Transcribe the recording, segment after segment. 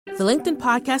The LinkedIn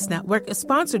Podcast Network is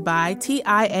sponsored by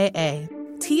TIAA.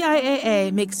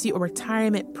 TIAA makes you a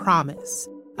retirement promise,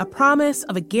 a promise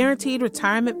of a guaranteed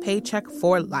retirement paycheck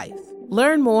for life.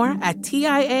 Learn more at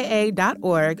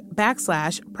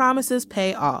TIAA.org/promises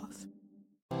pay off.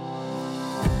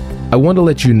 I want to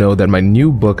let you know that my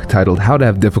new book titled How to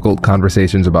Have Difficult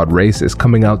Conversations About Race is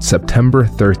coming out September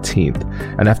 13th.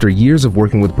 And after years of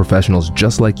working with professionals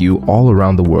just like you all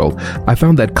around the world, I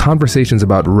found that conversations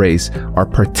about race are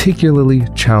particularly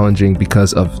challenging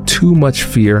because of too much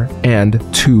fear and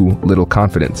too little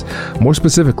confidence. More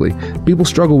specifically, people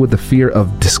struggle with the fear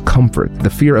of discomfort, the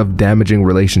fear of damaging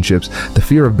relationships, the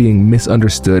fear of being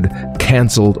misunderstood,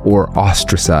 canceled, or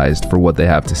ostracized for what they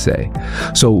have to say.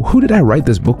 So who did I write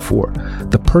this book for?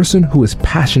 The person who is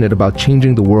passionate about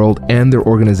changing the world and their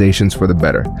organizations for the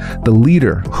better, the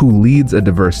leader who leads a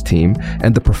diverse team,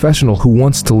 and the professional who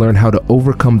wants to learn how to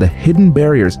overcome the hidden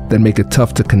barriers that make it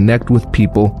tough to connect with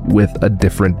people with a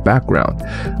different background.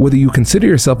 Whether you consider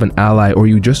yourself an ally or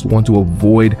you just want to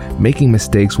avoid making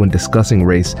mistakes when discussing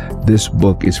race, this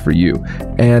book is for you.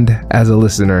 And as a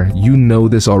listener, you know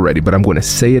this already, but I'm going to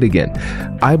say it again.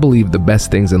 I believe the best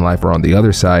things in life are on the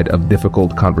other side of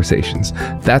difficult conversations.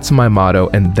 That's my motto,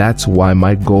 and that's why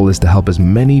my goal is to help as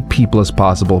many people as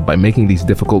possible by making these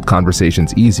difficult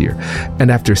conversations easier. And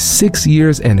after 6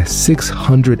 years and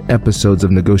 600 episodes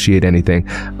of Negotiate Anything,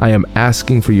 I am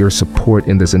asking for your support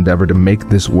in this endeavor to make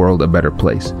this world a better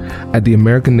place. At the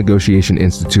American Negotiation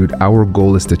Institute, our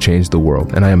goal is to change the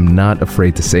world, and I am not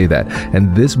afraid to say that.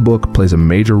 And this book plays a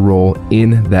major role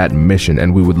in that mission,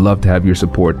 and we would love to have your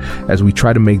support as we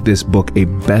try to make this book a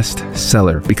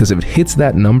bestseller, because if it hits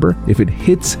that number, if it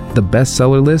hits the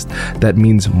bestseller list, that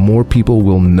means more people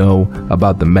will know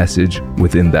about the message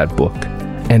within that book.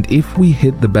 And if we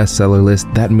hit the bestseller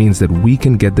list, that means that we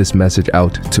can get this message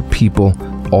out to people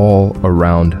all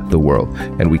around the world,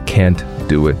 and we can't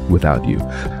do it without you.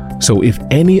 So if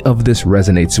any of this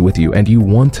resonates with you and you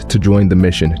want to join the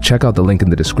mission, check out the link in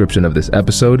the description of this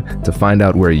episode to find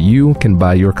out where you can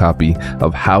buy your copy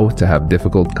of How to Have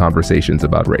Difficult Conversations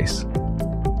About Race.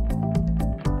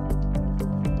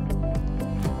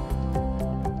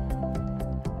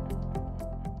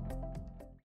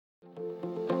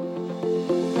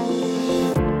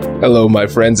 Hello, my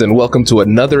friends, and welcome to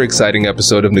another exciting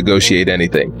episode of Negotiate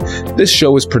Anything. This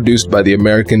show is produced by the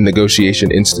American Negotiation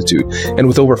Institute, and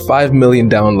with over 5 million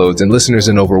downloads and listeners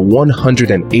in over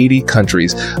 180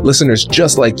 countries, listeners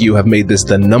just like you have made this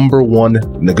the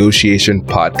 #1 negotiation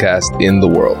podcast in the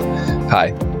world.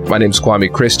 Hi. My name is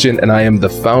Kwame Christian, and I am the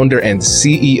founder and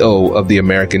CEO of the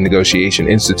American Negotiation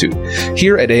Institute.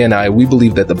 Here at ANI, we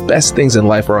believe that the best things in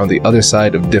life are on the other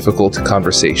side of difficult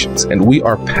conversations, and we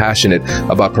are passionate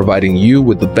about providing you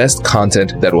with the best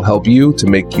content that will help you to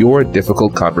make your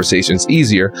difficult conversations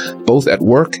easier, both at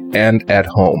work and at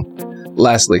home.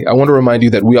 Lastly, I want to remind you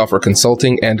that we offer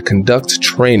consulting and conduct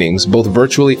trainings, both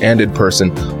virtually and in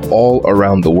person, all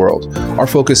around the world. Our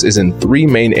focus is in 3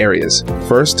 main areas.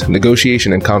 First,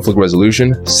 negotiation and conflict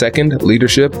resolution. Second,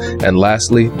 leadership. And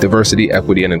lastly, diversity,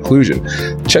 equity, and inclusion.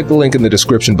 Check the link in the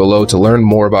description below to learn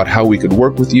more about how we could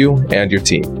work with you and your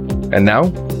team. And now,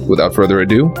 without further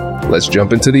ado, let's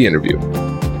jump into the interview.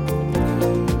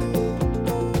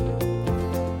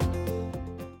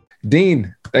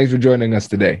 Dean, thanks for joining us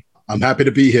today. I'm happy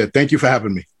to be here. Thank you for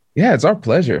having me. Yeah, it's our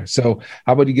pleasure. So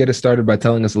how about you get us started by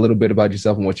telling us a little bit about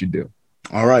yourself and what you do?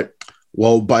 All right.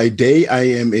 Well, by day, I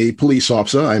am a police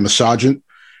officer. I'm a sergeant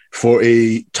for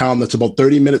a town that's about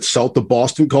 30 minutes south of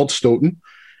Boston called Stoughton.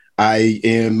 I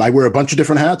wear a bunch of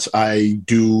different hats. I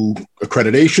do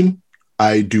accreditation.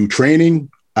 I do training.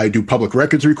 I do public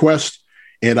records requests.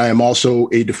 And I am also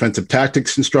a defensive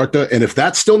tactics instructor. And if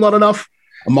that's still not enough,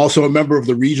 I'm also a member of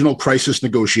the regional crisis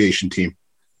negotiation team.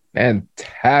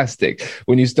 Fantastic.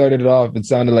 When you started it off, it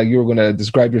sounded like you were going to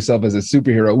describe yourself as a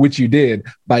superhero, which you did.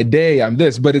 By day, I'm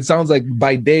this, but it sounds like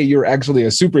by day, you're actually a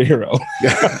superhero.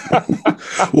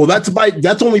 Well, that's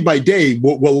only by day.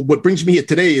 Well, what brings me here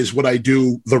today is what I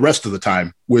do the rest of the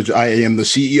time, which I am the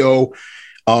CEO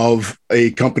of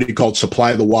a company called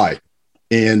Supply the Why.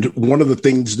 And one of the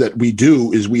things that we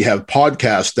do is we have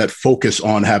podcasts that focus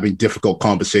on having difficult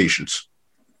conversations.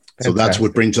 Fantastic. So that's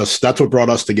what brought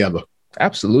us together.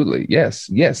 Absolutely. Yes.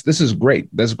 This is great.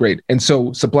 That's great. And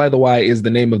so Supply the Why is the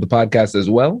name of the podcast as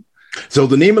well? So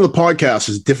the name of the podcast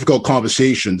is Difficult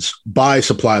Conversations by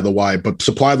Supply the Why, but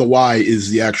Supply the Why is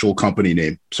the actual company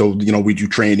name. So, we do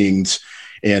trainings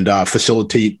and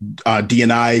facilitate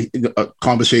D&I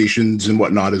conversations and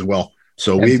whatnot as well.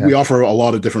 So we offer a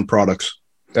lot of different products.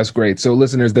 That's great. So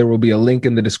listeners, there will be a link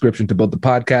in the description to both the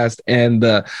podcast and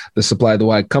the Supply the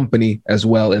Why company as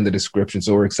well in the description.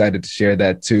 So we're excited to share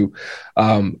that too.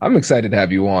 I'm excited to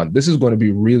have you on. This is going to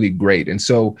be really great. And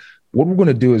so what we're going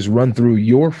to do is run through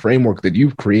your framework that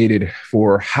you've created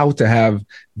for how to have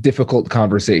difficult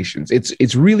conversations.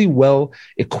 It's really well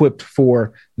equipped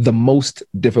for the most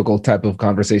difficult type of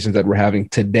conversations that we're having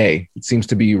today. It seems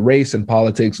to be race and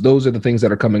politics. Those are the things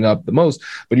that are coming up the most.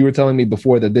 But you were telling me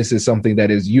before that this is something that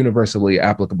is universally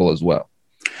applicable as well.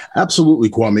 Absolutely,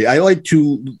 Kwame. I like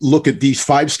to look at these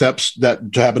 5 steps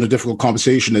that to having a difficult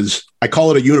conversation is, I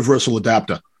call it a universal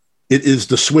adapter. It is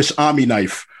the Swiss Army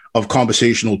knife of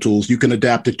conversational tools. You can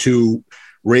adapt it to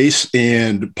race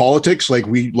and politics, like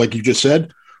you just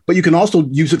said, but you can also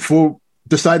use it for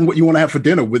deciding what you want to have for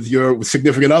dinner with your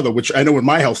significant other, which I know in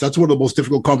my house, that's one of the most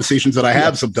difficult conversations that I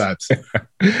have sometimes.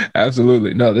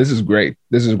 Absolutely. No, this is great.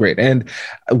 This is great. And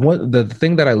the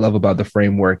thing that I love about the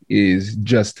framework is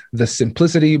just the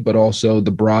simplicity, but also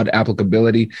the broad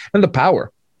applicability and the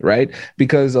power. Right?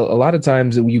 Because a lot of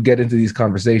times when you get into these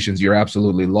conversations, you're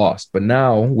absolutely lost. But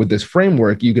now with this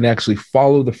framework, you can actually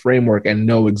follow the framework and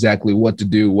know exactly what to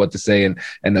do, what to say, and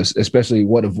especially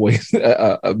what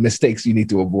mistakes you need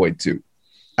to avoid too.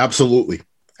 Absolutely.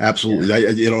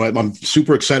 I'm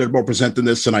super excited about presenting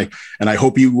this, and I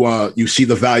hope you see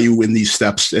the value in these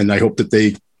steps, and I hope that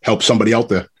they help somebody out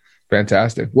there.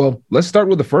 Fantastic. Well, let's start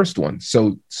with the first one.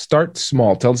 So start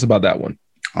small. Tell us about that one.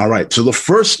 All right. So the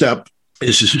first step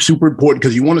is super important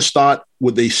because you want to start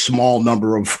with a small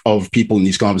number of people in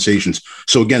these conversations.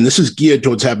 So again, this is geared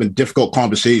towards having difficult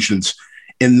conversations,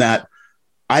 in that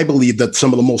I believe that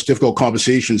some of the most difficult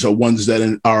conversations are ones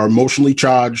that are emotionally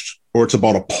charged, or it's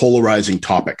about a polarizing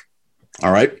topic.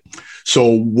 All right. So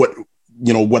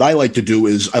what I like to do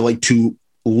is I like to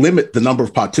limit the number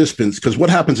of participants, because what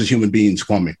happens as human beings,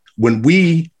 Kwame, when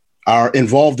we are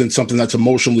involved in something that's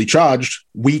emotionally charged,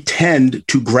 we tend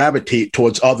to gravitate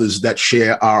towards others that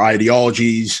share our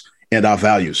ideologies and our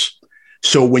values.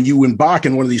 So when you embark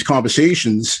in one of these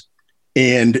conversations,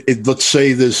 and let's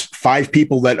say there's 5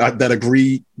 people that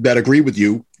agree with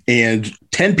you, and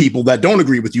 10 people that don't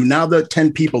agree with you, now the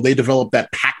 10 people, they develop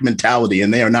that pack mentality,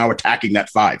 and they are now attacking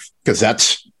that 5, because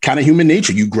that's kind of human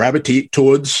nature. You gravitate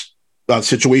towards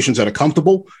situations that are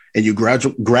comfortable, and you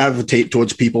gravitate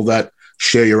towards people that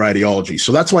share your ideology.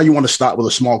 So that's why you want to start with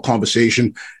a small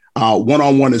conversation.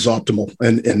 One-on-one is optimal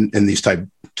in these type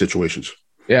situations.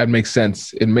 Yeah, it makes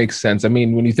sense. It makes sense. I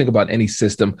mean, when you think about any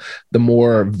system, the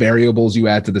more variables you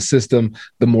add to the system,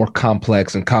 the more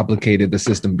complex and complicated the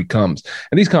system becomes.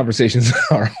 And these conversations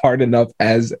are hard enough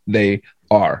as they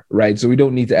are, right? So we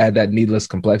don't need to add that needless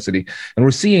complexity. And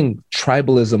we're seeing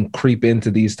tribalism creep into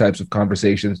these types of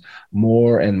conversations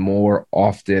more and more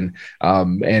often,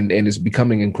 and it's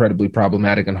becoming incredibly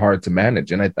problematic and hard to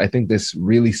manage. And I think this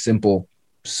really simple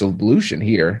solution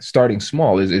here, starting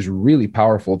small, is really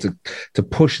powerful to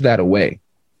push that away.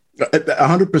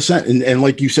 100%. And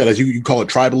like you said, as you call it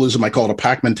tribalism, I call it a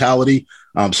pack mentality.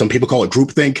 Some people call it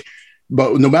groupthink.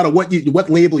 But no matter what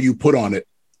label you put on it,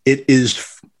 it is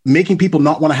making people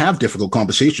not want to have difficult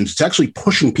conversations. It's actually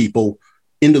pushing people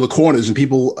into the corners, and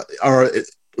people are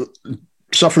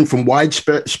suffering from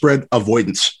widespread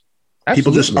avoidance. Absolutely.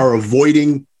 People just are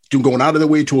avoiding, going out of their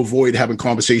way to avoid having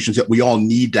conversations that we all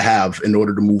need to have in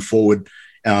order to move forward,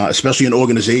 especially in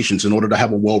organizations. In order to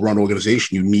have a well-run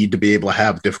organization, you need to be able to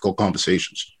have difficult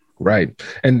conversations. Right.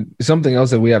 And something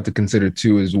else that we have to consider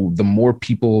too is the more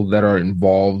people that are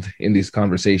involved in these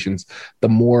conversations, the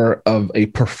more of a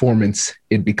performance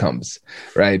it becomes,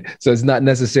 right? So it's not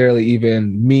necessarily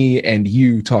even me and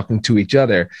you talking to each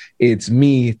other. It's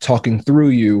me talking through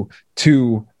you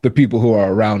to the people who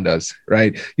are around us,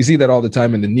 right? You see that all the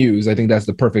time in the news. I think that's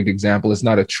the perfect example. It's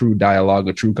not a true dialogue,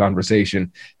 a true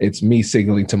conversation. It's me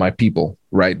signaling to my people,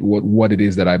 right, what it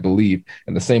is that I believe.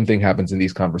 And the same thing happens in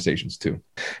these conversations too.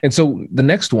 And so the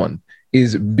next one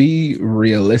is be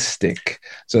realistic.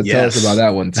 So tell us about that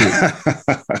one too.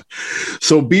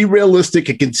 So be realistic.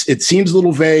 It seems a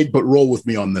little vague, but roll with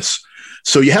me on this.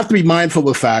 So you have to be mindful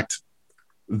of the fact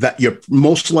that you're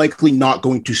most likely not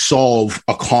going to solve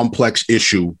a complex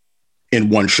issue in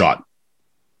one shot.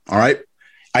 All right.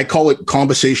 I call it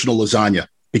conversational lasagna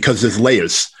because there's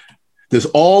layers. There's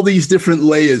all these different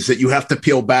layers that you have to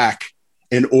peel back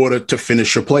in order to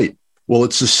finish your plate. Well,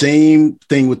 it's the same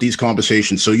thing with these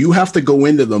conversations. So you have to go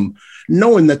into them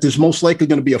knowing that there's most likely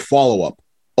going to be a follow-up,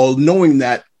 or knowing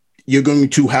that you're going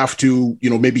to have to,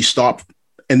 maybe stop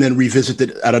and then revisit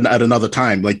it at another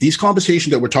time. Like these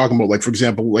conversations that we're talking about, like, for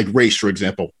example, like race, for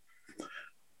example.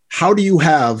 How do you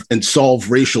have and solve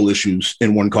racial issues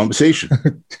in one conversation?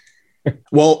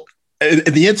 Well, And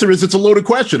the answer is it's a loaded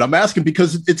question. I'm asking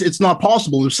because it's not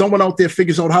possible. If someone out there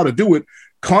figures out how to do it,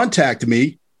 contact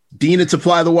me,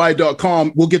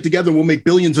 dean@supplythewhy.com. We'll get together and we'll make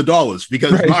billions of dollars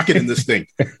because we're marketing this thing.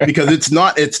 Because it's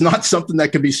not something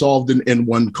that can be solved in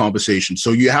one conversation.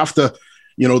 So you have to,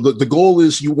 the goal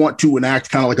is you want to enact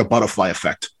kind of like a butterfly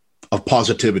effect of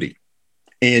positivity.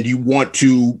 And you want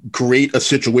to create a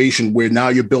situation where now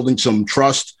you're building some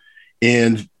trust,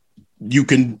 and you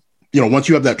can, once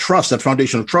you have that trust, that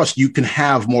foundation of trust, you can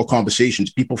have more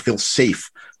conversations. People feel safe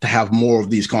to have more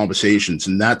of these conversations.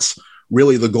 And that's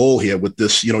really the goal here with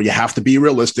this. You have to be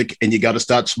realistic, and you got to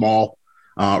start small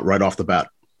right off the bat.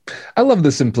 I love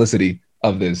the simplicity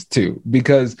of this too,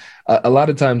 because a lot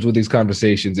of times with these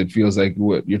conversations, it feels like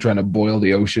you're trying to boil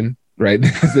the ocean. Right?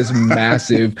 There's this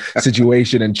massive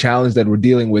situation and challenge that we're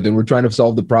dealing with, and we're trying to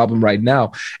solve the problem right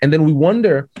now. And then we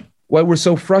wonder why we're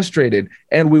so frustrated,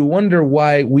 and we wonder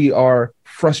why we are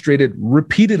frustrated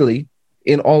repeatedly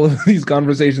in all of these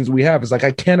conversations we have. It's like,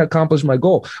 I can't accomplish my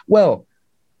goal. Well,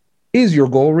 is your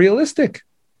goal realistic?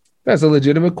 That's a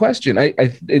legitimate question.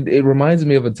 It reminds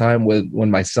me of a time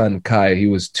when my son Kai, he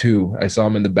was 2. I saw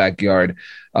him in the backyard,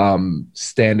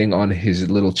 standing on his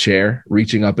little chair,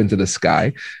 reaching up into the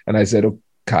sky. And I said, "Oh,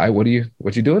 Kai, what you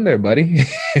doing there, buddy?"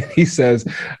 He says,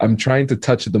 "I'm trying to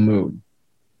touch the moon."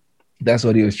 That's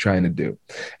what he was trying to do.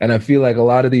 And I feel like a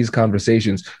lot of these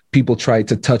conversations, people try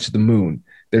to touch the moon.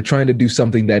 They're trying to do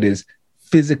something that is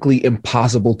physically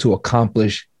impossible to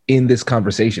accomplish in this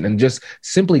conversation, and just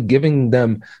simply giving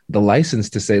them the license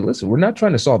to say, listen, we're not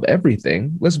trying to solve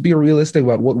everything. Let's be realistic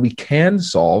about what we can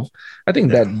solve. I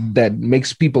think that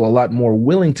makes people a lot more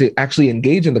willing to actually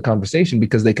engage in the conversation,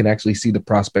 because they can actually see the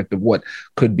prospect of what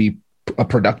could be a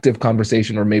productive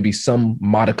conversation, or maybe some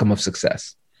modicum of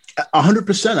success.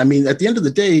 100%. I mean, at the end of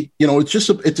the day, it's just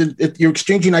you're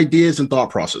exchanging ideas and thought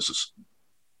processes.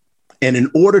 And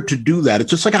in order to do that, it's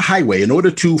just like a highway. In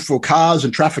order for cars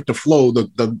and traffic to flow,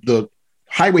 the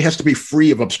highway has to be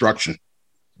free of obstruction.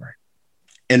 Right.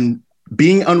 And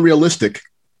being unrealistic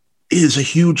is a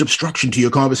huge obstruction to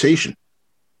your conversation.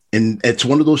 And it's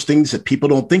one of those things that people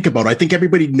don't think about. I think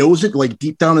everybody knows it, like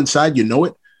deep down inside,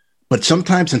 it. But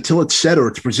sometimes until it's said or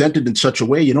it's presented in such a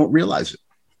way, you don't realize it.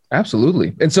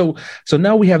 Absolutely. And so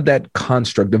now we have that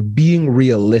construct of being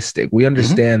realistic. We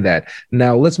understand that.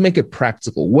 Now let's make it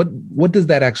practical. What does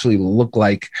that actually look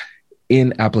like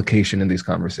in application in these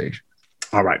conversations?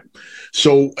 All right.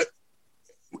 So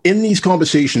in these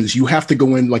conversations, you have to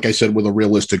go in, like I said, with a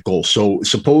realistic goal. So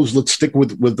suppose let's stick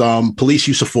with police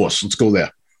use of force. Let's go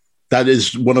there. That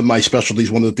is one of my specialties.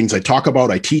 One of the things I talk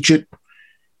about, I teach it.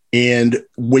 And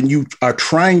when you are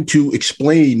trying to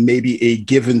explain maybe a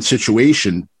given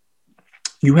situation,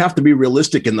 you have to be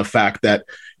realistic in the fact that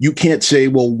you can't say,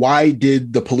 well, why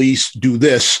did the police do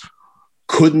this?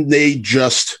 Couldn't they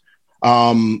just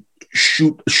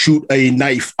shoot a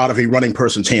knife out of a running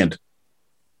person's hand?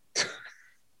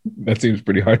 That seems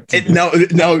pretty hard. Now,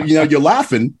 you're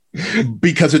laughing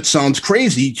because it sounds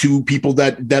crazy to people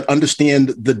that understand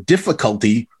the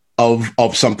difficulty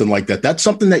of something like that. That's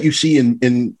something that you see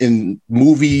in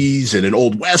movies and in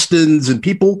old Westerns, and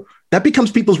that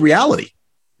becomes people's reality.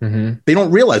 Mm-hmm. They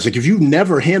don't realize, like, if you've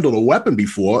never handled a weapon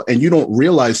before and you don't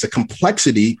realize the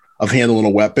complexity of handling a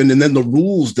weapon, and then the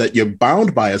rules that you're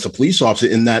bound by as a police officer,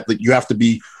 in that you have to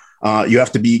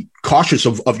be cautious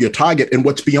of your target and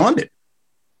what's beyond it.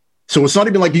 So it's not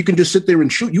even like you can just sit there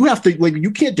and shoot. You have to,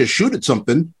 you can't just shoot at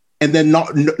something and then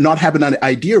not have an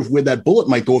idea of where that bullet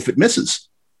might go if it misses.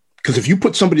 Because if you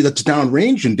put somebody that's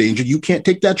downrange in danger, you can't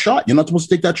take that shot. You're not supposed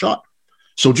to take that shot.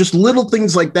 So just little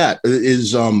things like that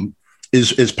is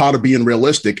part of being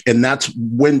realistic. And that's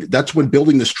when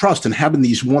building this trust and having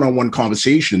these one-on-one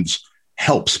conversations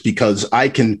helps, because I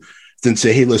can then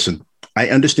say, hey, listen, I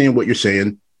understand what you're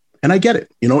saying and I get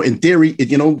it. In theory,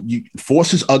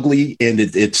 force is ugly and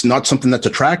it's not something that's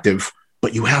attractive,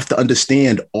 but you have to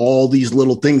understand all these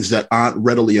little things that aren't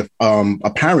readily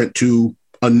apparent to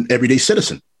an everyday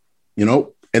citizen,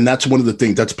 and that's one of the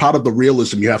things that's part of the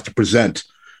realism you have to present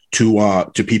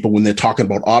to people when they're talking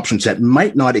about options that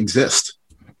might not exist.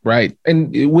 Right.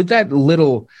 And with that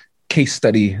little case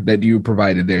study that you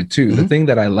provided there too, the thing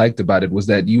that I liked about it was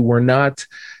that you were not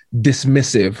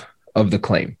dismissive of the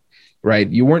claim. right?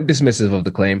 You weren't dismissive of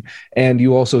the claim. And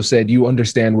you also said you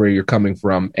understand where you're coming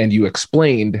from. And you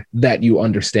explained that you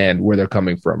understand where they're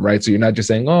coming from, right? So you're not just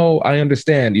saying, oh, I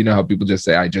understand. You know how people just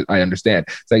say, I understand.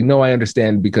 It's like, no, I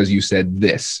understand because you said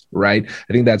this, right?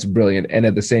 I think that's brilliant. And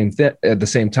at the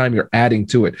same time, you're adding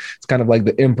to it. It's kind of like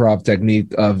the improv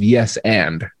technique of yes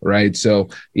and, right? So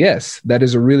yes, that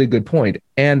is a really good point.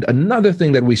 And another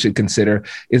thing that we should consider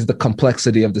is the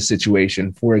complexity of the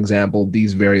situation. For example,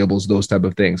 these variables, those type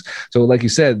of things. So like you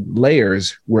said,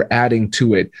 layers, we're adding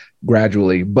to it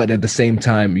gradually, but at the same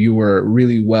time, you were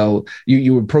really well,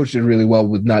 you approached it really well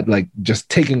with not like just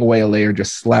taking away a layer,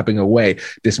 just slapping away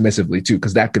dismissively too,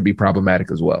 because that could be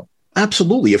problematic as well.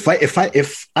 Absolutely.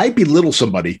 If I belittle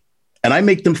somebody and I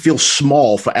make them feel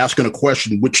small for asking a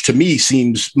question, which to me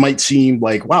might seem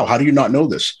like, wow, how do you not know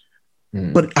this?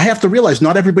 But I have to realize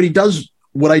not everybody does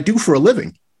what I do for a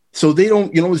living. So they don't,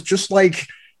 it's just like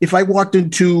if I walked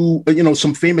into,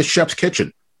 some famous chef's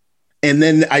kitchen and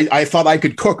then I thought I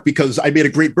could cook because I made a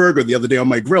great burger the other day on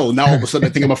my grill. And now all of a sudden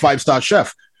I think I'm a 5-star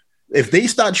chef. If they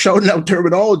start shouting out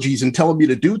terminologies and telling me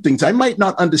to do things, I might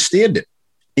not understand it.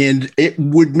 And it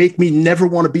would make me never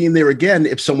want to be in there again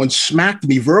if someone smacked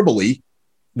me verbally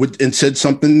and said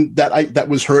something that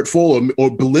was hurtful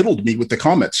or belittled me with the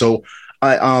comment. So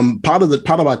part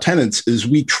of our tenets is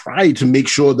we try to make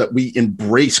sure that we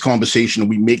embrace conversation and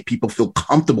we make people feel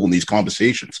comfortable in these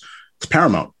conversations. It's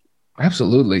paramount.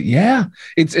 Absolutely. Yeah,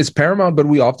 it's paramount, but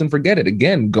we often forget it.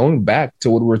 Again, going back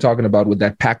to what we were talking about with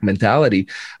that pack mentality,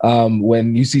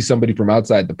 when you see somebody from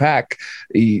outside the pack,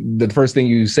 the first thing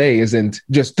you say isn't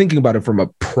just thinking about it from a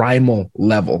primal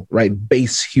level, right?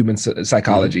 Base human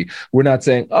psychology. Mm-hmm. We're not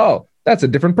saying, oh, that's a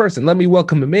different person, let me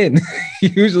welcome him in.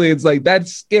 Usually it's like,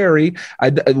 that's scary.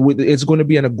 It's going to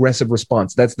be an aggressive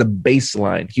response. That's the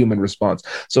baseline human response.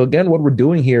 So again, what we're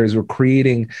doing here is we're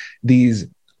creating these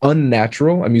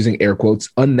unnatural, I'm using air quotes,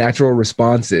 unnatural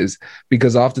responses,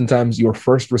 because oftentimes your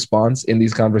first response in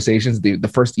these conversations, the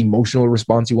first emotional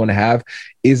response you want to have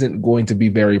isn't going to be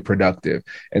very productive.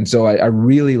 And so I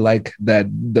really like that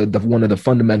the one of the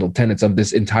fundamental tenets of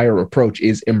this entire approach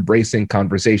is embracing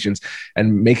conversations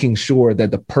and making sure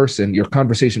that the person, your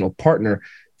conversational partner,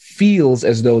 feels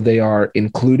as though they are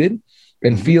included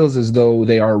and feels as though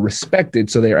they are respected,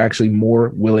 so they're actually more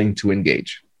willing to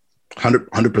engage.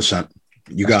 100%.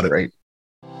 You got it. Right.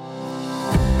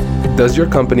 Does your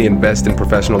company invest in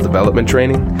professional development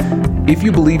training? If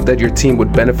you believe that your team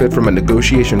would benefit from a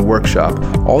negotiation workshop,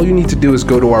 all you need to do is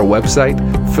go to our website,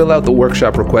 fill out the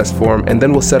workshop request form, and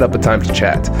then we'll set up a time to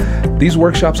chat. These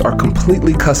workshops are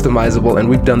completely customizable, and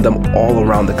we've done them all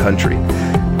around the country.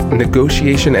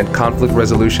 Negotiation and conflict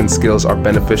resolution skills are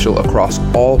beneficial across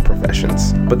all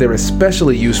professions, but they're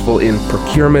especially useful in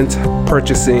procurement,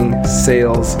 purchasing,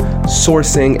 sales,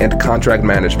 sourcing, and contract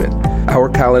management. Our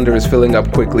calendar is filling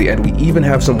up quickly, and we even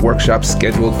have some workshops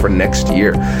scheduled for next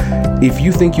year. If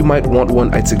you think you might want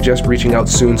one, I'd suggest reaching out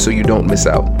soon so you don't miss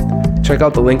out. Check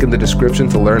out the link in the description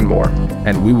to learn more,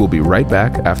 and we will be right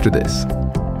back after this.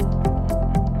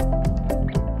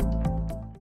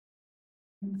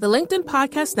 The LinkedIn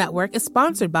Podcast Network is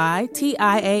sponsored by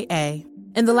TIAA.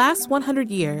 In the last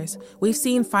 100 years, we've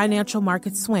seen financial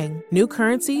markets swing, new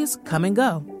currencies come and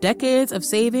go, decades of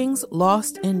savings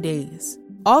lost in days,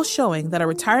 all showing that a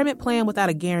retirement plan without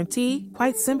a guarantee,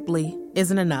 quite simply,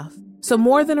 isn't enough. So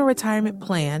more than a retirement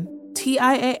plan,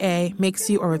 TIAA makes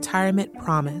you a retirement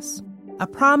promise. A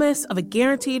promise of a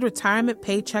guaranteed retirement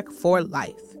paycheck for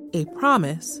life. A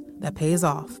promise that pays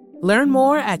off. Learn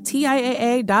more at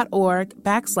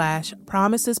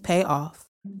TIAA.org/promisespayoff.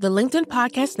 The LinkedIn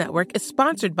Podcast Network is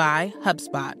sponsored by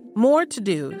HubSpot. More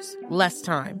to-dos, less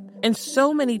time, and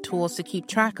so many tools to keep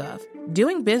track of.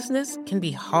 Doing business can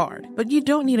be hard, but you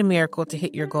don't need a miracle to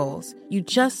hit your goals. You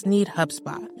just need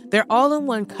HubSpot. Their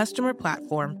all-in-one customer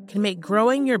platform can make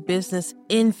growing your business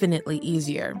infinitely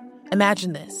easier.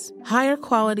 Imagine this: higher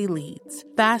quality leads,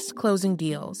 fast closing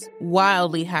deals,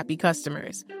 wildly happy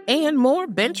customers, and more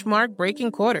benchmark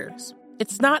breaking quarters.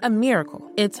 It's not a miracle,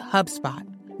 it's HubSpot.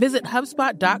 Visit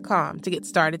HubSpot.com to get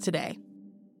started today.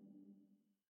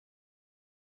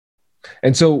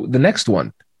 And so the next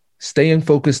one, staying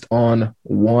focused on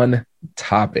one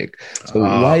topic. So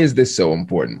why is this so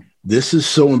important? This is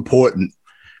so important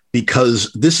because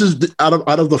this is out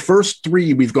of the first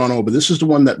three we've gone over, this is the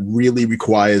one that really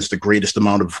requires the greatest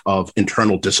amount of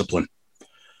internal discipline.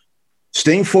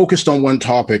 Staying focused on one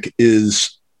topic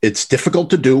it's difficult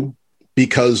to do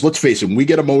because, let's face it, when we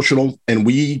get emotional and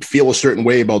we feel a certain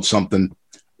way about something,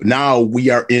 now we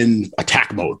are in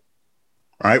attack mode.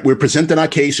 All right. We're presenting our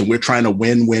case and we're trying to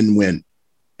win.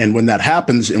 And when that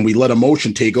happens and we let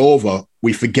emotion take over,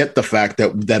 we forget the fact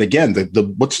that again,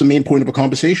 what's the main point of a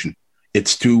conversation?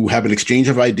 It's to have an exchange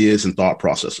of ideas and thought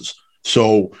processes.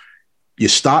 So you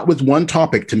start with one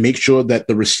topic to make sure that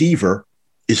the receiver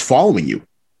is following you.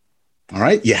 All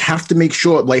right. You have to make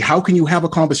sure, like, how can you have a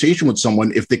conversation with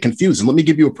someone if they're confused? And let me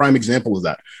give you a prime example of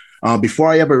that. Before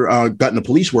I ever got into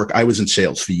police work, I was in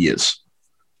sales for years.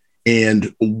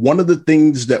 And one of the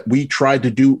things that we tried to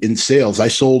do in sales, I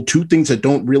sold two things that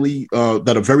don't really,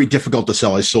 that are very difficult to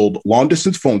sell. I sold long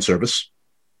distance phone service.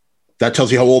 That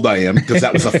tells you how old I am, because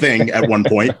that was a thing at one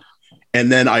point.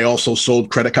 And then I also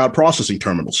sold credit card processing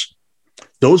terminals.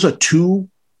 Those are two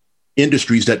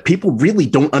industries that people really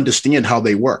don't understand how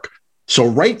they work. So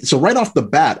right off the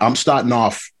bat, I'm starting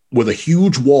off with a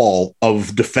huge wall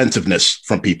of defensiveness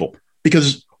from people,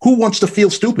 because who wants to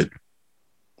feel stupid?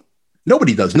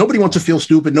 Nobody does. Nobody wants to feel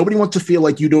stupid. Nobody wants to feel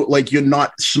like you're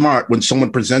not smart when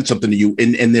someone presents something to you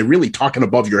and they're really talking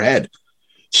above your head.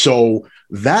 So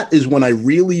that is when I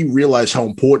really realized how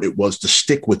important it was to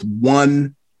stick with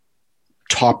one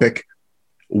topic,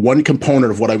 one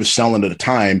component of what I was selling at a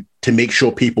time, to make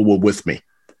sure people were with me.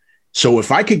 So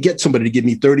if I could get somebody to give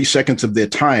me 30 seconds of their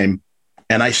time,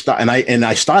 and I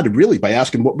started really by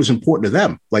asking what was important to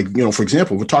them. Like, for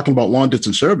example, we're talking about long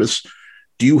distance service.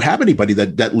 Do you have anybody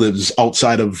that lives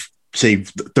outside of, say,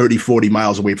 30, 40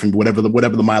 miles away from whatever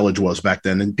the mileage was back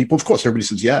then? And people, of course, everybody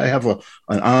says, yeah, I have an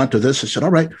aunt or this. I said, all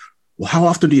right, well, how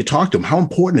often do you talk to them? How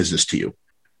important is this to you?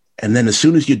 And then as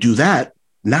soon as you do that,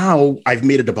 now I've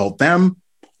made it about them.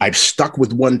 I've stuck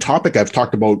with one topic. I've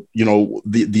talked about,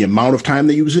 the amount of time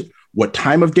they use it, what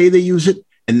time of day they use it.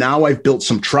 And now I've built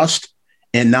some trust,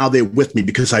 and now they're with me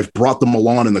because I've brought them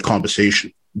along in the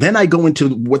conversation. Then I go into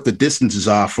what the distances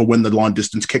are for when the long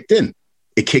distance kicked in.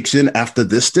 It kicks in after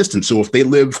this distance. So if they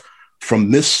live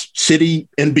from this city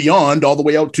and beyond all the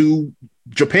way out to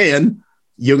Japan,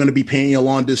 you're going to be paying a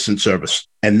long distance service.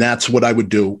 And that's what I would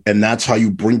do. And that's how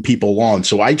you bring people on.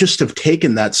 So I just have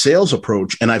taken that sales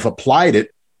approach and I've applied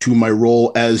it to my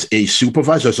role as a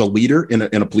supervisor, as a leader in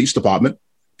a police department.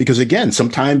 Because again,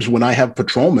 sometimes when I have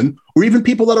patrolmen or even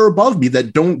people that are above me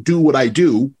that don't do what I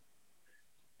do,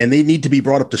 and they need to be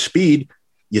brought up to speed,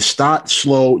 you start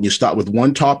slow, you start with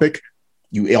one topic,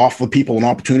 you offer people an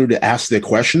opportunity to ask their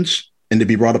questions and to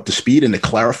be brought up to speed and to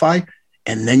clarify,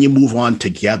 and then you move on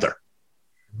together.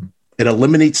 It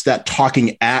eliminates that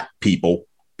talking at people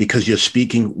because you're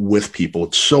speaking with people.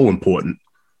 It's so important.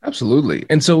 Absolutely.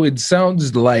 And so it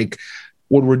sounds like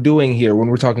what we're doing here when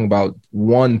we're talking about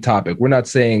one topic, we're not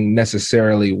saying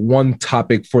necessarily one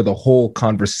topic for the whole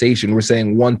conversation. We're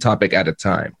saying one topic at a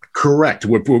time. Correct.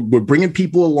 We're bringing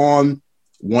people along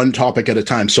one topic at a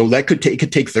time. So that could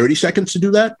take 30 seconds to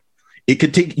do that.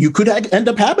 You could end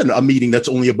up having a meeting that's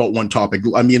only about one topic.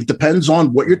 I mean, it depends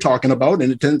on what you're talking about,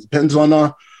 and it depends on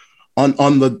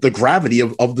the gravity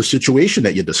of the situation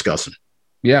that you're discussing.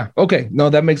 Yeah. Okay. No,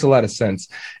 that makes a lot of sense.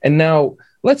 And now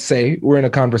let's say we're in a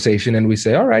conversation and we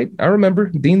say, all right, I remember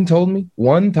Dean told me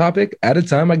one topic at a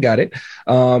time. I got it.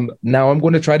 Now I'm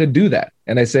going to try to do that.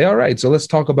 And I say, all right, so let's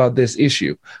talk about this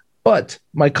issue. But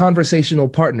my conversational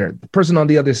partner, the person on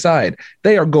the other side,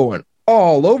 they are going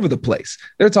all over the place.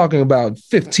 They're talking about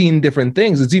 15 different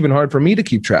things. It's even hard for me to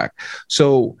keep track.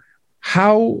 So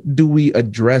how do we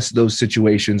address those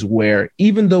situations where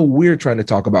even though we're trying to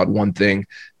talk about one thing,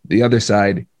 the other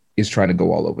side is trying to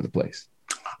go all over the place?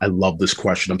 I love this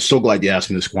question. I'm so glad you asked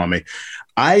me this, Kwame.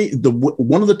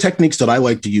 One of the techniques that I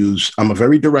like to use, I'm a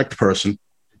very direct person,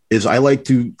 is I like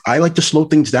to slow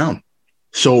things down.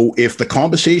 So if the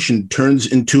conversation turns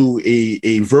into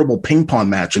a verbal ping pong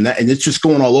match and it's just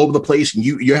going all over the place and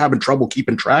you're having trouble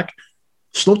keeping track,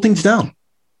 slow things down.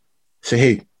 Say,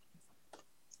 hey,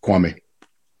 Kwame,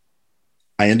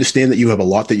 I understand that you have a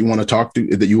lot that you want to talk to,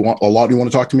 you want to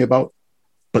talk to me about,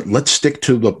 but let's stick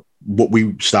to what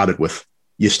we started with.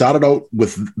 You started out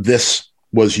with this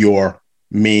was your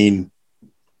main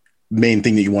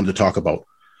thing that you wanted to talk about.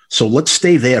 So let's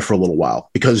stay there for a little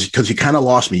while because you kind of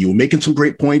lost me. You were making some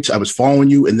great points. I was following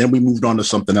you, and then we moved on to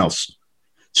something else.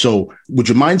 So would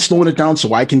you mind slowing it down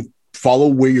so I can follow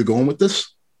where you're going with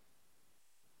this?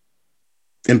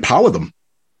 Empower them.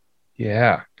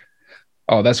 Yeah.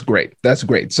 Oh, that's great. That's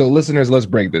great. So listeners, let's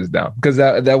break this down because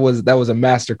that was a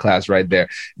masterclass right there.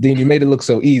 Dean, you made it look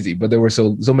so easy, but there were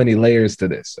so many layers to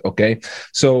this. Okay.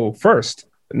 So first,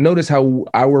 notice how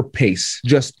our pace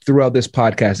just throughout this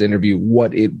podcast interview,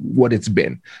 what it's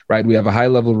been, right? We have a high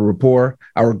level of rapport.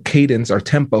 Our cadence, our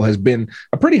tempo has been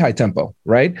a pretty high tempo,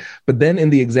 right? But then in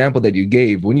the example that you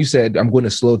gave, when you said, I'm going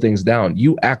to slow things down,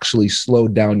 you actually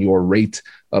slowed down your rate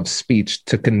of speech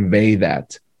to convey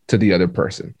that to the other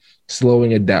person,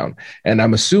 slowing it down. And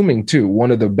I'm assuming too,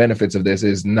 one of the benefits of this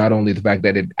is not only the fact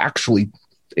that it actually,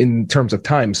 in terms of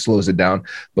time, slows it down,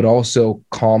 but also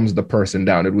calms the person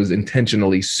down. It was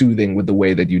intentionally soothing with the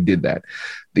way that you did that.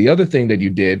 The other thing that you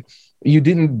did, you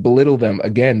didn't belittle them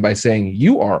again by saying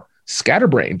you are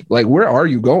scatterbrained. Like, where are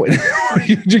you going?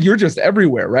 You're just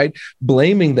everywhere, right?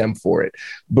 Blaming them for it.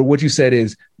 But what you said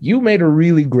is, you made a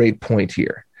really great point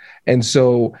here. And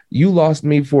so you lost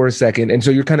me for a second. And so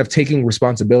you're kind of taking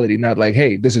responsibility, not like,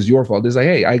 hey, this is your fault. It's like,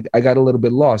 hey, I got a little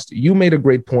bit lost. You made a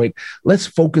great point. Let's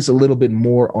focus a little bit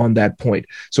more on that point.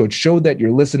 So it showed that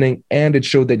you're listening, and it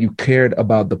showed that you cared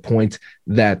about the point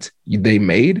that they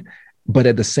made. But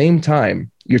at the same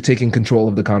time, you're taking control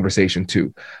of the conversation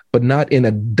too, but not in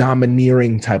a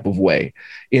domineering type of way,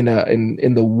 in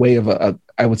the way of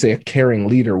I would say a caring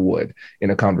leader would in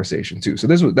a conversation too. So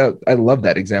I love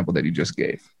that example that you just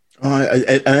gave.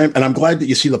 And I'm glad that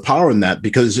you see the power in that,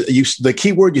 because the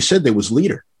key word you said there was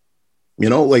leader.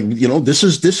 This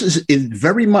is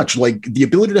very much like the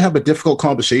ability to have a difficult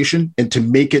conversation and to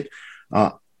make it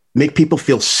make people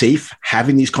feel safe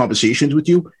having these conversations with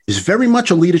you is very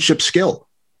much a leadership skill.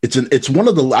 It's one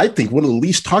of the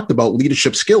least talked about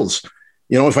leadership skills.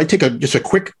 If I take just a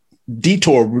quick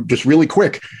detour, just really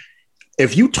quick,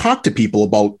 if you talk to people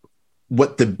about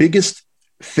what the biggest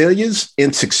failures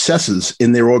and successes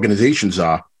in their organizations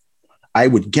are, I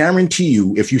would guarantee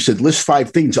you, if you said list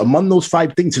 5 things, among those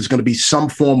 5 things, there's going to be some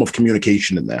form of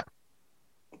communication in there.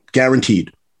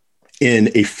 Guaranteed.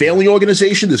 In a failing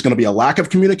organization, there's going to be a lack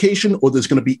of communication, or there's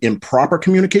going to be improper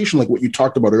communication, like what you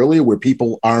talked about earlier, where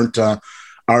people aren't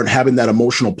having that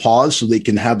emotional pause, so they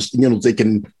can have,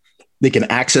 they can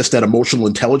access that emotional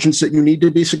intelligence that you need to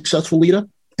be a successful leader,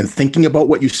 and thinking about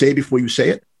what you say before you say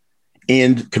it.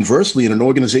 And conversely, in an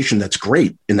organization that's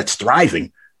great and that's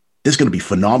thriving, there's going to be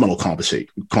phenomenal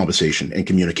conversation and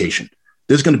communication.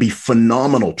 There's going to be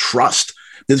phenomenal trust.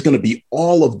 There's going to be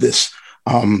all of this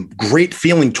great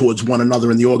feeling towards one another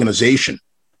in the organization.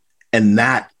 And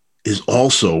that is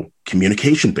also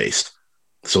communication based.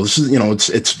 So this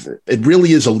is, it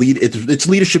really is it's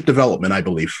leadership development, I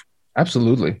believe.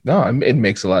 Absolutely. No, it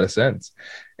makes a lot of sense.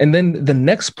 And then the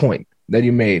next point that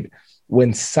you made,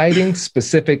 when citing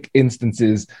specific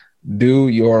instances, do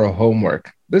your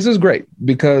homework. This is great,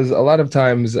 because a lot of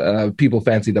times people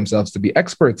fancy themselves to be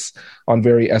experts on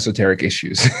very esoteric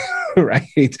issues,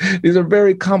 right? These are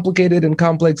very complicated and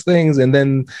complex things, and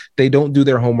then they don't do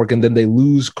their homework, and then they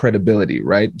lose credibility,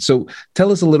 right? So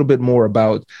tell us a little bit more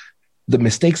about the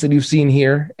mistakes that you've seen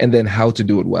here, and then how to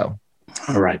do it well.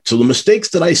 All right. So the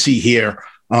mistakes that I see here,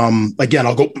 again,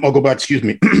 I'll go back, excuse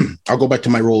me. I'll go back to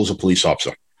my role as a police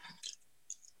officer.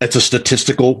 It's a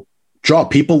statistical job.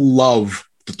 People love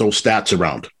to throw stats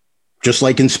around, just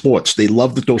like in sports. They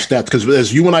love to throw stats, because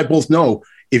as you and I both know,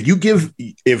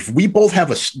 if we both have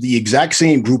the exact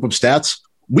same group of stats,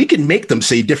 we can make them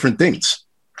say different things.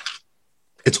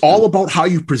 It's all about how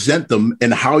you present them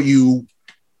and how you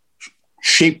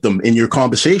shape them in your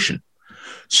conversation.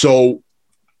 So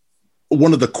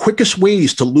one of the quickest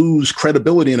ways to lose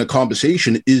credibility in a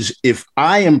conversation is if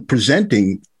I am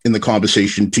presenting in the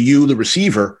conversation to you, the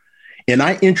receiver, and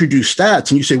I introduce stats,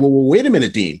 and you say, well, wait a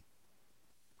minute, Dean,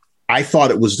 I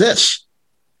thought it was this.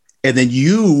 And then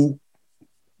you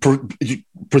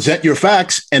present your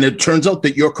facts, and it turns out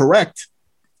that you're correct.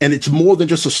 And it's more than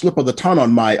just a slip of the tongue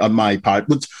on my part.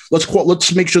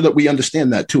 Let's make sure that we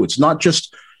understand that too. It's not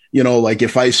just, like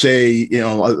if I say,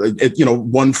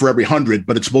 1 for every 100,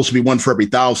 but it's supposed to be 1 for every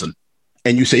 1,000.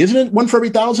 And you say, isn't it 1 for every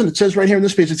 1,000? It says right here in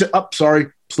this page, it says, sorry,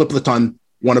 slip of the tongue,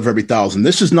 1 of every 1,000.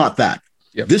 This is not that.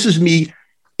 Yep. This is me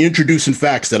introducing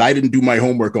facts that I didn't do my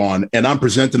homework on, and I'm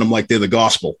presenting them like they're the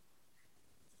gospel.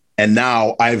 And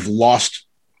now I've lost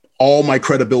all my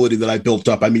credibility that I built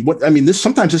up.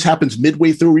 Sometimes this happens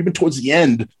midway through, or even towards the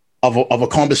end of a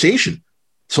conversation.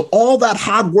 So all that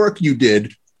hard work you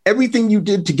did, everything you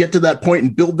did to get to that point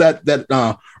and build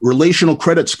that relational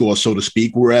credit score, so to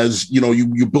speak, whereas,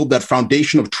 you build that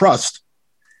foundation of trust,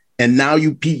 and now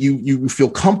you feel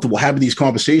comfortable having these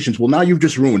conversations. Well, now you've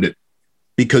just ruined it,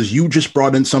 because you just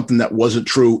brought in something that wasn't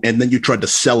true, and then you tried to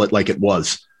sell it like it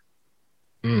was.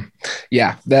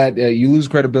 Yeah, that you lose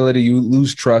credibility, you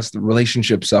lose trust, the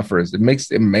relationship suffers. It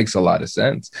makes a lot of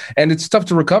sense. And it's tough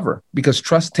to recover, because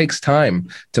trust takes time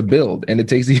to build, and it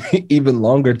takes even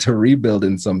longer to rebuild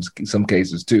in some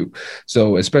cases too.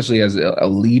 So especially as a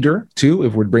leader too,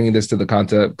 if we're bringing this to the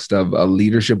context of a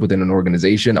leadership within an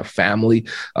organization, a family,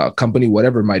 a company,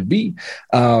 whatever it might be,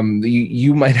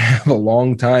 you might have a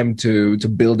long time to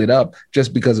build it up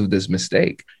just because of this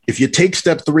mistake. If you take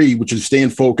step 3, which is staying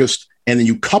focused, and then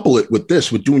you couple it with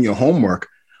doing your homework,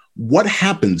 What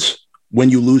happens when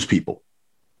you lose people?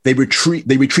 They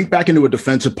retreat back into a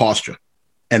defensive posture.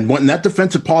 And when that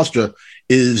defensive posture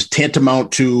is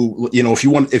tantamount to, if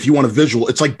you want a visual,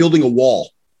 it's like building a wall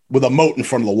with a moat in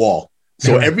front of the wall.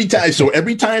 So every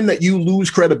time that you lose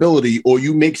credibility, or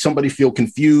you make somebody feel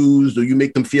confused, or you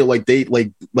make them feel like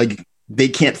they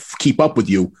can't keep up with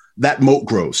you, that moat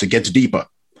grows. It gets deeper.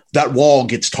 That wall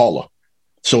gets taller.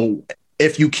 So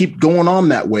if you keep going on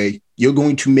that way, you're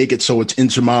going to make it so it's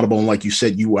insurmountable. And like you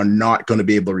said, you are not going to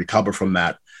be able to recover from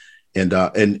that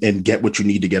and get what you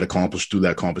need to get accomplished through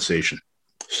that conversation.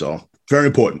 So very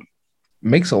important.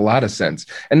 Makes a lot of sense.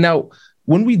 And now,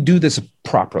 when we do this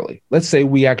properly, let's say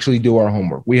we actually do our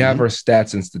homework, we have our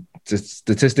stats and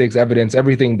statistics, evidence,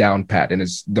 everything down pat, and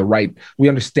we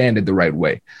understand it the right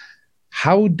way.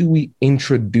 How do we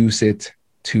introduce it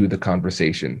to the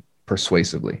conversation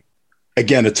persuasively?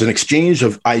 Again, it's an exchange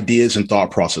of ideas and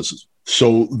thought processes.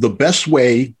 So the best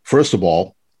way, first of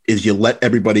all, is you let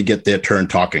everybody get their turn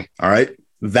talking. All right.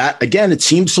 That, again, it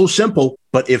seems so simple,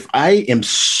 but if I am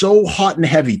so hot and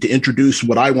heavy to introduce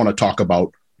what I want to talk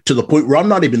about, to the point where I'm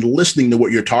not even listening to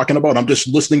what you're talking about, I'm just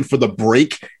listening for the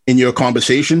break in your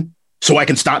conversation so I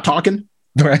can start talking.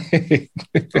 Right.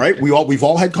 Right. We've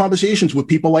all had conversations with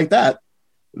people like that.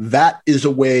 That is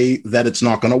a way that it's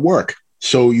not going to work.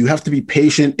 So you have to be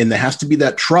patient, and there has to be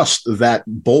that trust that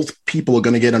both people are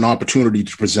going to get an opportunity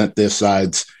to present their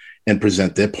sides and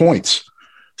present their points.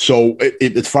 So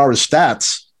as far as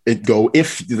stats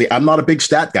I'm not a big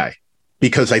stat guy,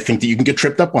 because I think that you can get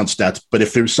tripped up on stats. But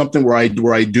if there's something where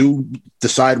I do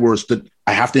decide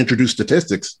I have to introduce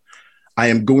statistics, I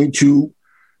am going to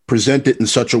present it in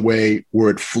such a way where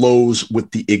it flows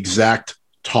with the exact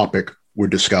topic we're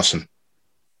discussing.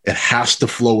 It has to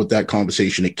flow with that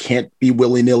conversation. It can't be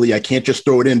willy-nilly. I can't just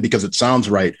throw it in because it sounds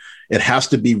right. It has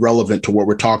to be relevant to what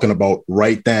we're talking about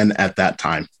right then at that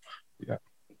time. Yeah,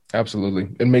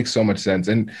 absolutely. It makes so much sense.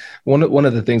 And one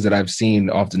of the things that I've seen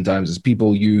oftentimes is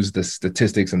people use the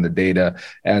statistics and the data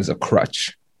as a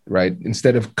crutch, right?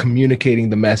 Instead of communicating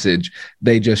the message,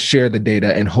 they just share the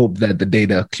data and hope that the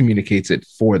data communicates it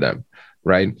for them.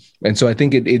 Right. And so I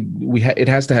think it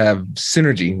has to have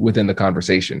synergy within the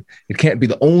conversation. It can't be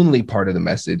the only part of the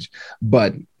message,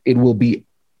 but it will be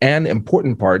an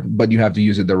important part, but you have to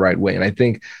use it the right way. And I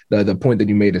think the point that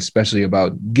you made, especially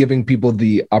about giving people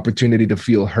the opportunity to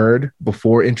feel heard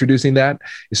before introducing that,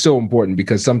 is so important,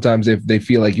 because sometimes if they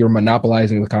feel like you're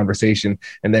monopolizing the conversation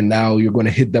and then now you're going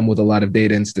to hit them with a lot of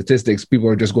data and statistics, people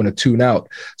are just going to tune out.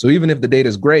 So even if the data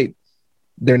is great,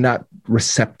 they're not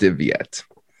receptive yet.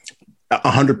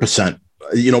 100%,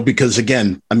 because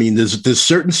again, I mean, there's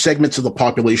certain segments of the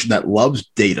population that loves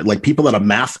data, like people that are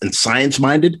math and science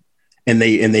minded, and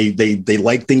they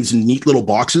like things in neat little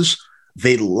boxes.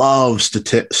 They love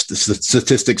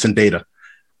statistics and data.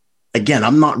 Again,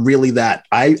 I'm not really that.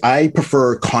 I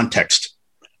prefer context.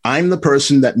 I'm the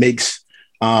person that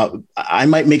I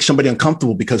might make somebody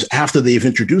uncomfortable because after they've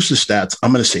introduced the stats,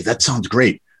 I'm going to say, that sounds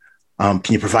great. Can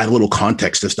you provide a little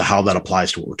context as to how that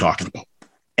applies to what we're talking about?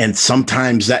 And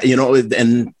sometimes that,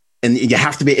 and you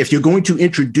have to be, if you're going to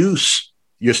introduce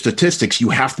your statistics, you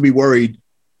have to be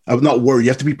not worried. You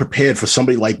have to be prepared for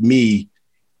somebody like me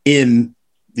in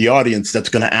the audience that's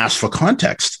going to ask for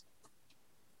context.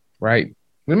 Right.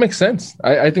 It makes sense.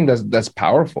 I think that's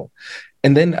powerful.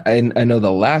 And then I know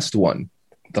the last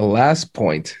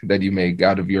point that you make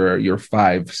out of your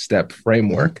 5-step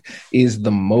framework is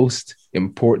the most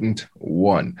important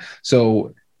one.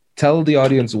 So tell the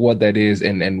audience what that is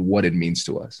and what it means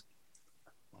to us.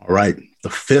 All right. The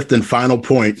 5th and final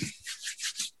point.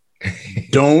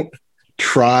 Don't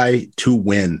try to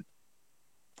win.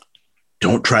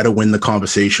 Don't try to win the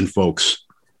conversation, folks.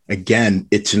 Again,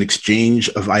 it's an exchange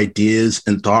of ideas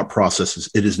and thought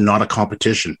processes. It is not a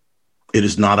competition. It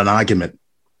is not an argument.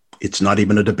 It's not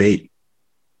even a debate.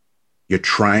 You're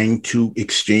trying to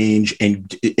exchange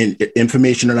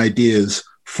information and ideas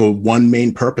for one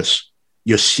main purpose.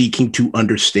 You're seeking to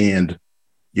understand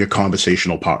your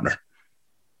conversational partner.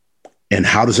 And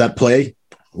how does that play?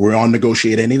 We're on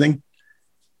Negotiate Anything.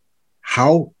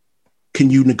 How can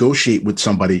you negotiate with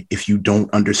somebody if you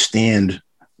don't understand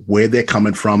where they're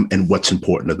coming from and what's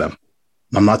important to them?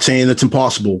 I'm not saying it's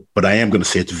impossible, but I am going to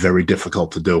say it's very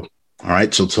difficult to do. All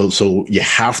right. So you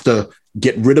have to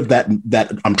get rid of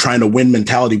that I'm trying to win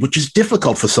mentality, which is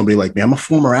difficult for somebody like me. I'm a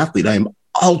former athlete. I am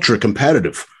ultra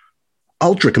competitive,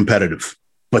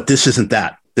 but this isn't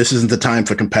that. This isn't the time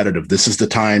for competitive. This is the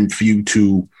time for you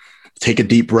to take a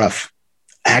deep breath,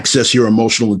 access your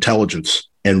emotional intelligence,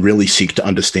 and really seek to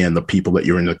understand the people that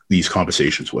you're in these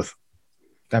conversations with.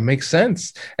 That makes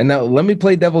sense. And now let me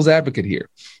play devil's advocate here.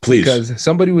 Please. Because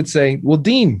somebody would say, well,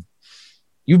 Dean,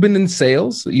 you've been in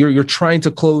sales. You're trying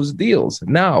to close deals.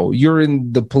 Now you're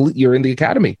in the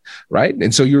academy, right?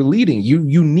 And so you're leading.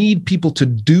 You need people to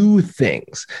do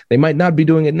things. They might not be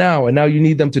doing it now, and now you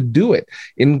need them to do it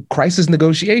in crisis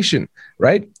negotiation,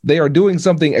 right? They are doing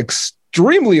something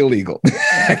extremely illegal.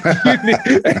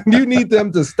 You need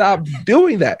them to stop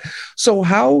doing that. So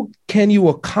how can you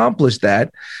accomplish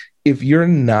that if you're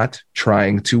not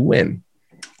trying to win?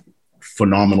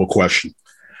 Phenomenal question.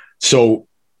 So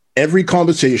every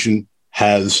conversation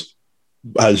has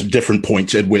different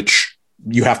points at which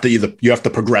you have to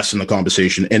progress in the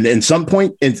conversation. And in some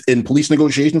point in police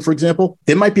negotiation, for example,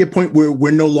 there might be a point where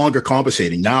we're no longer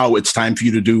conversating. Now it's time for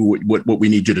you to do what we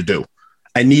need you to do.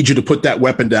 I need you to put that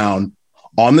weapon down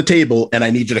on the table, and I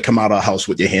need you to come out of the house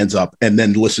with your hands up and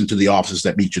then listen to the officers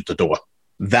that meet you at the door.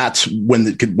 That's when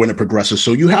it progresses.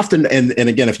 So you have to, and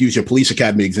again, if you use your police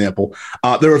academy example,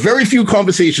 there are very few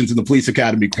conversations in the police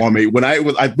academy,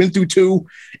 Kwame. I've been through two,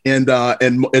 and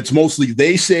it's mostly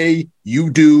they say, you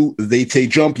do, they say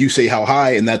jump, you say how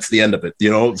high, and that's the end of it.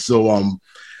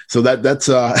 So that's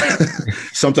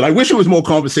something. I wish it was more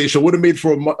conversational. Would have made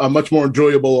for a much more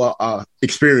enjoyable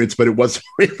experience, but it wasn't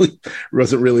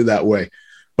really that way.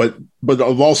 But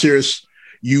of all serious,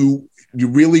 you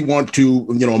really want to,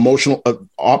 emotional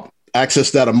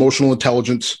access that emotional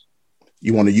intelligence.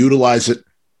 You want to utilize it.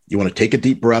 You want to take a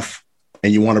deep breath,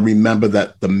 and you want to remember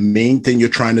that the main thing you're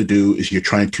trying to do is you're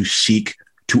trying to seek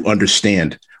to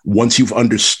understand. Once you've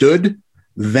understood,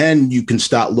 then you can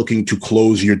start looking to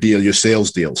close your deal, your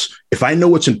sales deals. If I know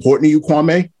what's important to you,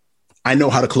 Kwame, I know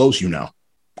how to close you now.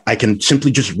 I can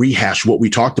simply just rehash what we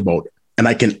talked about. And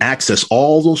I can access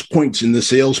all those points in the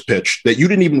sales pitch that you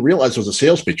didn't even realize was a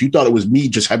sales pitch. You thought it was me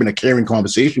just having a caring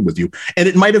conversation with you. And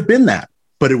it might have been that,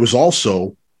 but it was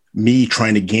also me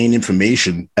trying to gain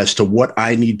information as to what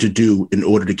I need to do in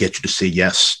order to get you to say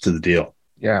yes to the deal.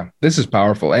 Yeah, this is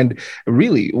powerful. And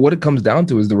really what it comes down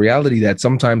to is the reality that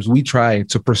sometimes we try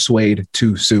to persuade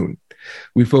too soon.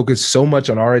 We focus so much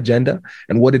on our agenda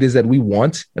and what it is that we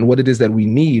want and what it is that we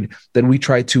need, that we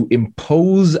try to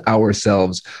impose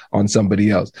ourselves on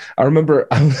somebody else. I remember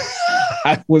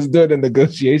I was doing a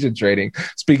negotiation training.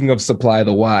 Speaking of supply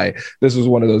the why, this was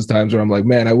one of those times where I'm like,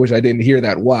 man, I wish I didn't hear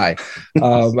that why.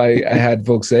 I had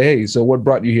folks say, hey, so what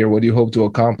brought you here? What do you hope to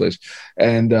accomplish?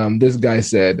 And this guy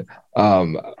said,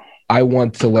 I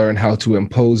want to learn how to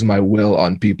impose my will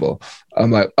on people. I'm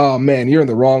like, oh man, you're in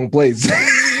the wrong place.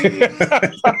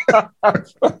 I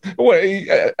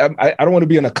don't want to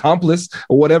be an accomplice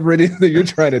or whatever it is that you're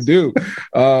trying to do.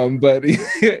 But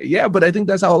I think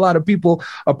that's how a lot of people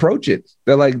approach it.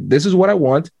 They're like, this is what I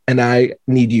want, and I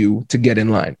need you to get in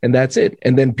line. And that's it.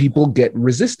 And then people get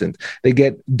resistant. They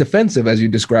get defensive, as you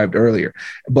described earlier.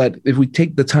 But if we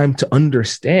take the time to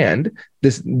understand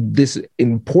this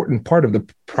important part of the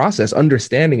process,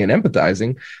 understanding and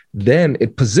empathizing, then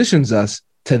it positions us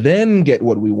to then get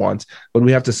what we want, but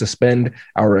we have to suspend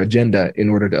our agenda in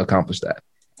order to accomplish that.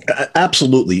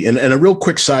 Absolutely. And a real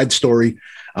quick side story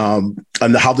on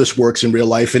how this works in real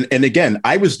life. And again,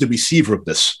 I was the receiver of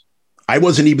this. I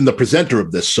wasn't even the presenter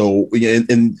of this. So,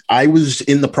 and I was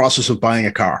in the process of buying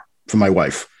a car for my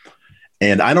wife.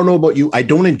 And I don't know about you, I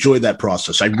don't enjoy that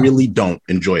process. I really don't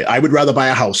enjoy it. I would rather buy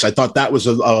a house. I thought that was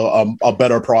a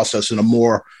better process and a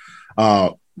more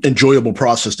enjoyable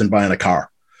process than buying a car.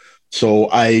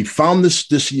 So I found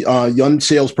this young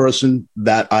salesperson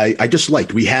that I just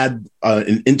liked. We had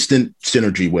an instant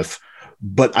synergy with,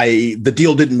 but the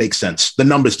deal didn't make sense. The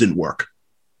numbers didn't work.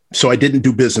 So I didn't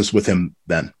do business with him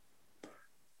then.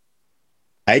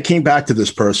 I came back to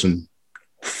this person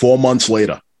 4 months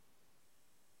later.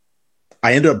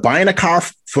 I ended up buying a car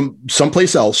from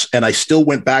someplace else, and I still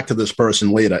went back to this person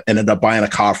later and ended up buying a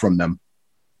car from them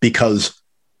because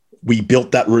we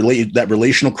built that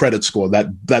relational credit score, that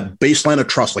baseline of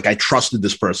trust. Like, I trusted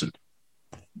this person.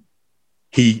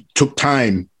 He took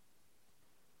time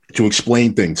to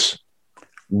explain things,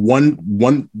 one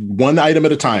item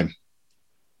at a time.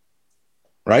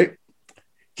 Right?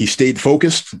 He stayed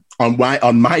focused on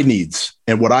my needs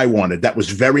and what I wanted. That was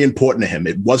very important to him.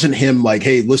 It wasn't him like,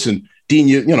 hey, listen, Dean,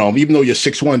 you know, even though you're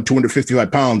 6'1",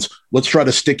 255 pounds, let's try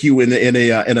to stick you in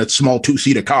a small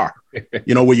 2-seater car,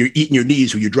 you know, where you're eating your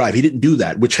knees when you drive. He didn't do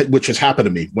that, which has happened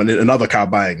to me when in other car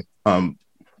buying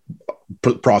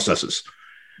processes.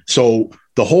 So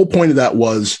the whole point of that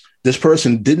was this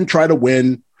person didn't try to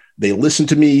win. They listened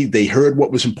to me. They heard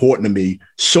what was important to me,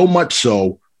 so much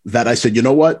so that I said, you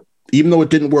know what? Even though it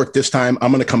didn't work this time,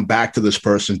 I'm going to come back to this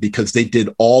person because they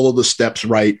did all of the steps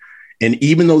right. And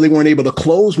even though they weren't able to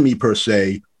close me per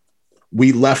se,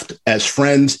 we left as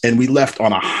friends, and we left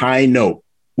on a high note,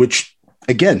 which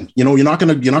again, you're not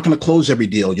going to close every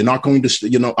deal. You're not going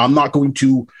to, I'm not going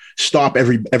to stop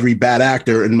every bad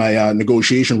actor in my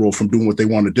negotiation role from doing what they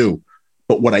want to do.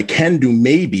 But what I can do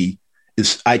maybe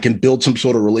is I can build some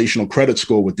sort of relational credit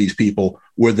score with these people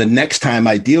where the next time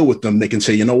I deal with them, they can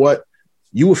say, you know what,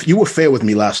 you were fair with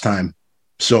me last time.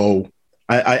 So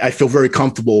I feel very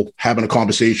comfortable having a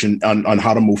conversation on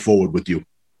how to move forward with you.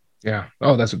 Yeah.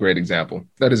 Oh, that's a great example.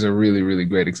 That is a really, really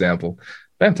great example.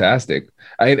 Fantastic.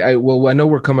 I know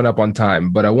we're coming up on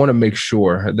time, but I want to make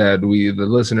sure that the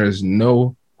listeners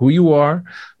know who you are,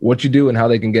 what you do, and how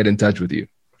they can get in touch with you.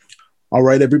 All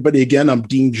right, everybody. Again, I'm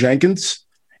Dean Jenkins,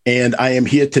 and I am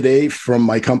here today from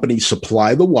my company,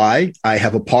 Supply the Why. I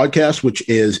have a podcast, which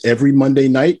is every Monday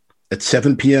night at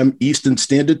 7 p.m. Eastern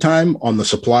Standard Time on the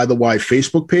Supply the Why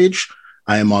Facebook page.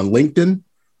 I am on LinkedIn.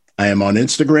 I am on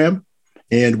Instagram.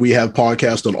 And we have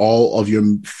podcasts on all of your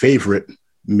favorite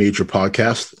major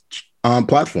podcast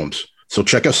platforms. So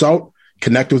check us out.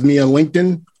 Connect with me on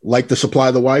LinkedIn. Like the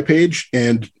Supply the Why page.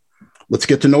 And let's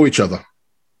get to know each other.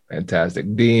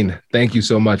 Fantastic. Dean, thank you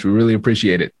so much. We really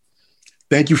appreciate it.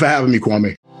 Thank you for having me,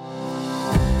 Kwame.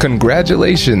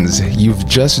 Congratulations, you've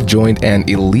just joined an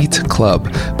elite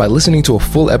club. By listening to a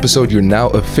full episode, you're now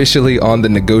officially on the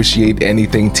Negotiate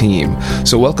Anything team.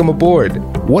 So welcome aboard.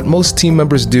 What most team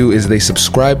members do is they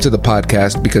subscribe to the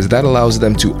podcast because that allows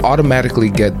them to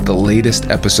automatically get the latest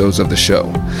episodes of the show.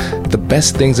 The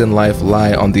best things in life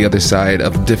lie on the other side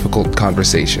of difficult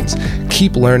conversations.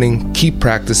 Keep learning, keep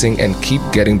practicing, and keep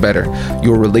getting better.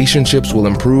 Your relationships will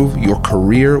improve, your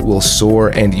career will soar,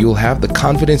 and you'll have the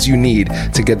confidence you need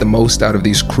to get the most out of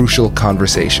these crucial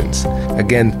conversations.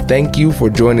 Again, thank you for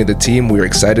joining the team. We're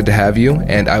excited to have you,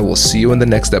 and I will see you in the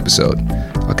next episode.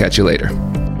 I'll catch you later.